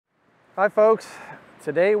Hi folks,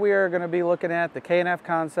 today we are going to be looking at the K&F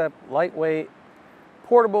Concept lightweight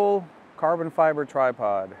portable carbon fiber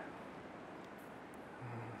tripod.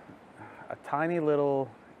 A tiny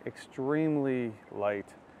little, extremely light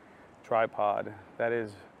tripod that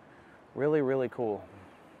is really, really cool.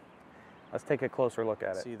 Let's take a closer look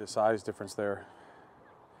at it. See the size difference there,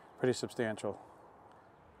 pretty substantial.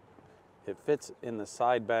 It fits in the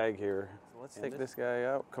side bag here. So let's take this guy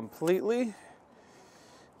out completely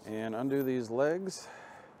and undo these legs.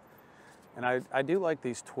 And I do like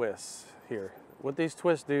these twists here. What these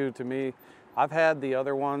twists do to me, I've had the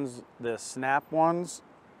other ones, the snap ones,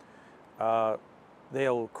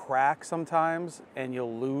 they'll crack sometimes and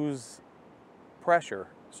you'll lose pressure.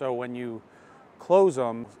 So when you close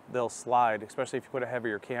them, they'll slide, especially if you put a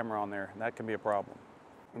heavier camera on there. That can be a problem.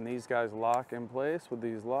 And these guys lock in place with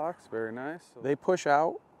these locks, very nice. They push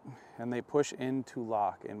out and they push into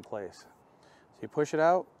lock in place. You push it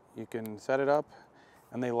out, you can set it up,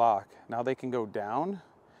 and they lock. Now they can go down,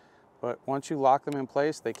 but once you lock them in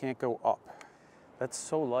place, they can't go up. That's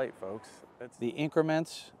so light, folks. That's the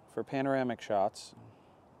increments for panoramic shots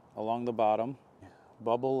along the bottom.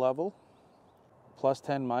 Bubble level,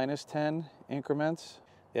 +10, -10 increments.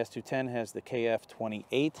 The S210 has the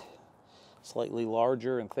KF28, slightly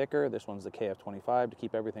larger and thicker. This one's the KF25 to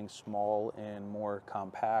keep everything small and more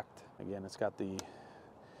compact. Again, it's got the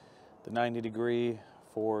 90-degree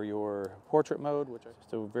for your portrait mode, which is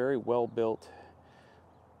just a very well-built,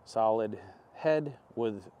 solid head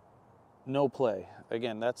with no play.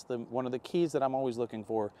 Again, that's one of the keys that I'm always looking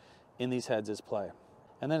for in these heads is play.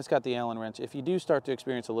 And then it's got the Allen wrench. If you do start to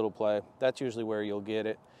experience a little play, that's usually where you'll get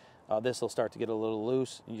it. This will start to get a little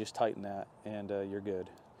loose. You just tighten that and you're good.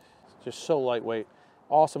 It's just so lightweight.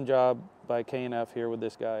 Awesome job by K&F here with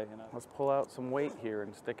this guy. You know. Let's pull out some weight here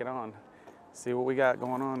and stick it on. See what we got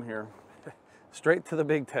going on here. Straight to the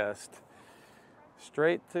big test.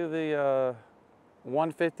 Straight to the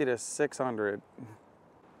 150 to 600.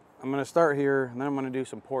 I'm gonna start here and then I'm gonna do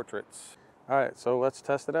some portraits. All right, so let's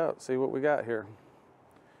test it out, see what we got here.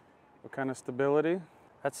 What kind of stability?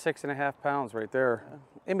 That's 6.5 pounds right there.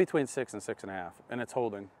 In between 6 and 6.5, and it's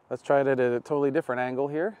holding. Let's try it at a totally different angle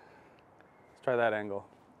here. Let's try that angle.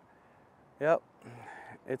 Yep,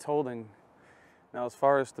 it's holding. Now as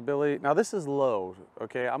far as stability, now this is low,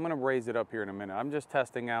 okay? I'm gonna raise it up here in a minute. I'm just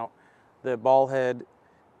testing out the ball head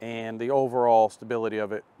and the overall stability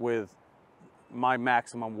of it with my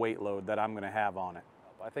maximum weight load that I'm gonna have on it.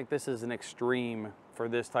 I think this is an extreme for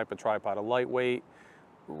this type of tripod, a lightweight,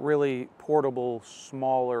 really portable,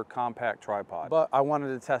 smaller, compact tripod. But I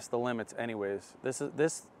wanted to test the limits anyways.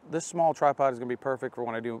 This small tripod is gonna be perfect for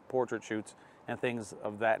when I do portrait shoots and things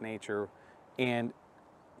of that nature. And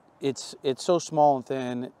it's so small and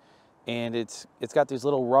thin, and it's got these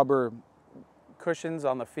little rubber cushions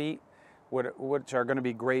on the feet, which are going to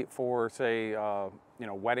be great for, say, you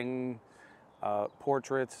know, wedding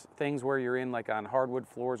portraits, things where you're in like on hardwood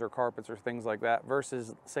floors or carpets or things like that.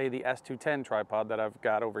 Versus, say, the S210 tripod that I've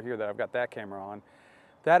got over here that I've got that camera on.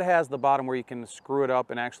 That has the bottom where you can screw it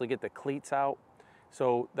up and actually get the cleats out.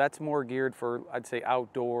 So that's more geared for, I'd say,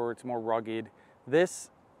 outdoor. It's more rugged.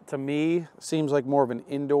 This, to me, seems like more of an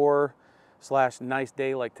indoor / nice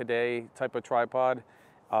day like today type of tripod.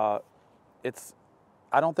 I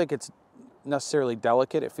don't think it's necessarily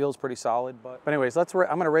delicate. It feels pretty solid. But anyways, I'm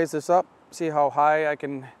gonna raise this up, see how high I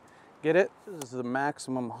can get it. This is the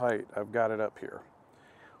maximum height I've got it up here.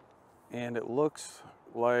 And it looks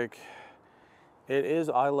like it is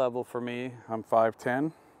eye level for me. I'm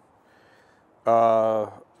 5'10".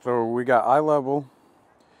 So we got eye level.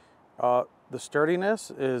 The sturdiness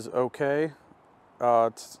is okay.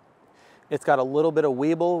 It's got a little bit of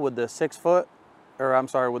weeble with the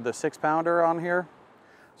 6-pounder on here.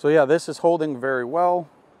 So yeah, this is holding very well.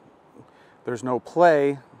 There's no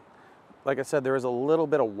play. Like I said, there is a little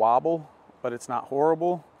bit of wobble, but it's not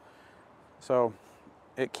horrible. So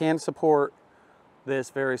it can support this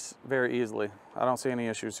very, very easily. I don't see any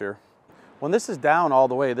issues here. When this is down all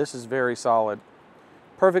the way, this is very solid.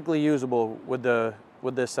 Perfectly usable with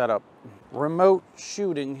this setup. Remote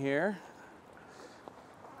shooting here.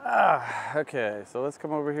 Okay, so let's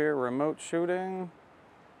come over here, remote shooting.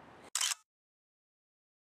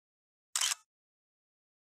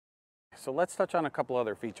 So let's touch on a couple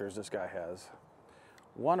other features this guy has.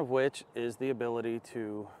 One of which is the ability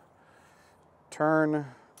to turn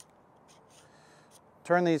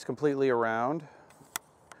these completely around,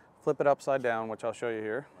 flip it upside down, which I'll show you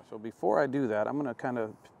here. So before I do that, I'm gonna kind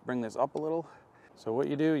of bring this up a little. So what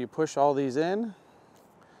you do, you push all these in,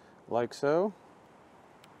 like so.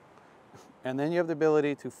 And then you have the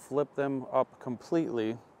ability to flip them up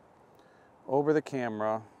completely over the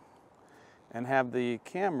camera and have the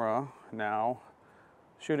camera now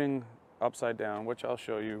shooting upside down, which I'll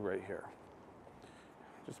show you right here.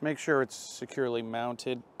 Just make sure it's securely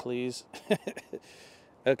mounted, please.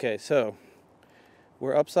 Okay, so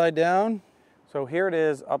we're upside down. So here it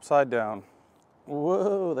is, upside down.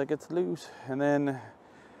 Whoa, that gets loose. And then,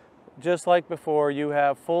 just like before, you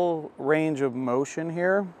have full range of motion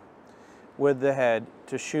here with the head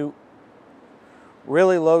to shoot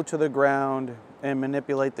really low to the ground and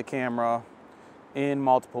manipulate the camera in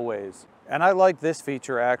multiple ways. And I like this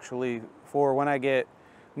feature actually for when I get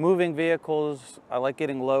moving vehicles. I like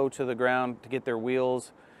getting low to the ground to get their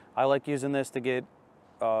wheels. I like using this to get,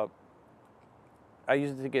 I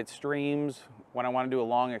use it to get streams. When I want to do a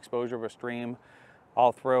long exposure of a stream,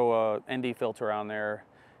 I'll throw a ND filter on there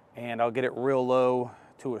and I'll get it real low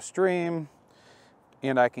to a stream,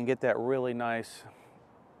 and I can get that really nice,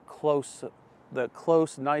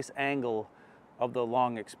 nice angle of the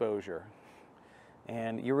long exposure.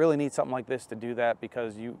 And you really need something like this to do that,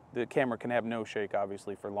 because the camera can have no shake,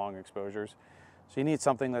 obviously, for long exposures. So you need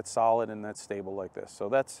something that's solid and that's stable like this. So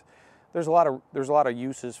there's a lot of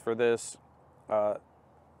uses for this.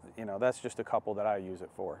 You know, that's just a couple that I use it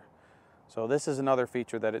for. So this is another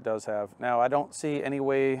feature that it does have. Now, I don't see any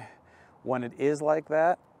way when it is like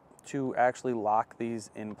that to actually lock these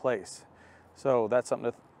in place. So that's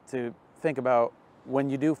something to think about. When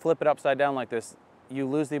you do flip it upside down like this, you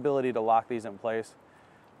lose the ability to lock these in place,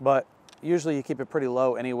 but usually you keep it pretty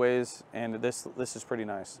low anyways, and this is pretty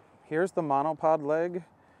nice. Here's the monopod leg.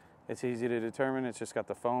 It's easy to determine. It's just got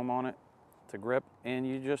the foam on it to grip, and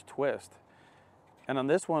you just twist. And on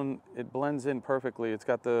this one, it blends in perfectly. It's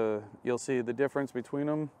got you'll see the difference between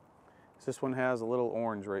them. This one has a little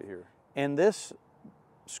orange right here. And this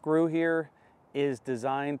screw here is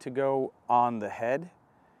designed to go on the head.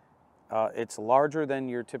 It's larger than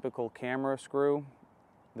your typical camera screw,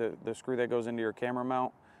 the screw that goes into your camera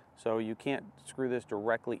mount. So you can't screw this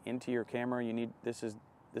directly into your camera. This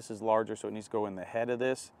is larger, so it needs to go in the head of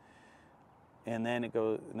this, and then you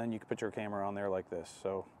can put your camera on there like this.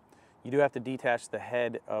 So you do have to detach the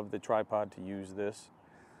head of the tripod to use this.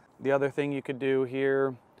 The other thing you could do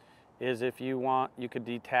here is, if you want, you could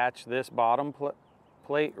detach this bottom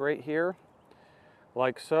plate right here,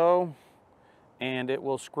 like so, and it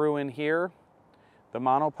will screw in here. The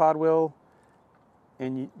monopod will,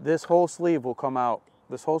 and this whole sleeve will come out.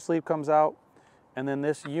 This whole sleeve comes out, and then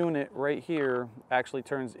this unit right here actually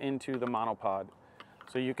turns into the monopod.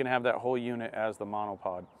 So you can have that whole unit as the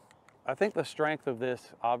monopod. I think the strength of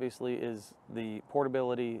this obviously is the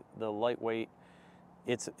portability, the lightweight.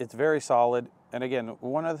 It's very solid. And again,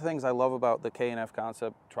 one of the things I love about the K&F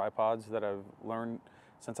Concept tripods that I've learned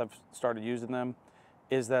since I've started using them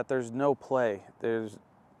is that there's no play.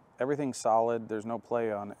 Everything's solid. There's no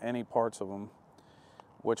play on any parts of them,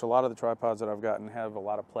 which a lot of the tripods that I've gotten have a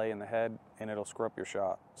lot of play in the head, and it'll screw up your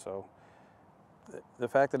shot. So the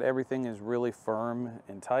fact that everything is really firm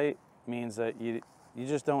and tight means that you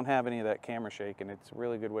just don't have any of that camera shake, and it's a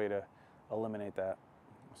really good way to eliminate that.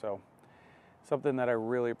 So something that I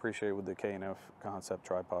really appreciate with the K&F Concept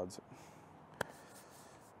tripods.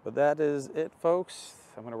 But that is it, folks.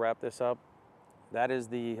 I'm going to wrap this up. That is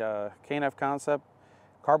the K&F Concept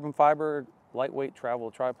carbon fiber lightweight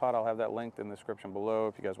travel tripod. I'll have that linked in the description below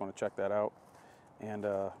if you guys want to check that out. And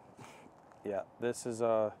yeah, this is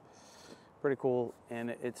pretty cool,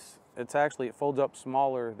 and it folds up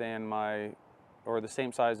smaller than or the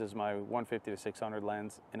same size as my 150 to 600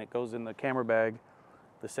 lens, and it goes in the camera bag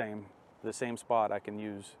the same spot I can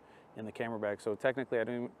use in the camera bag. So technically,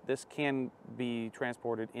 this can be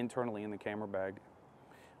transported internally in the camera bag,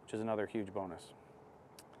 which is another huge bonus.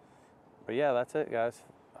 But yeah, that's it, guys.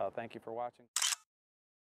 Thank you for watching.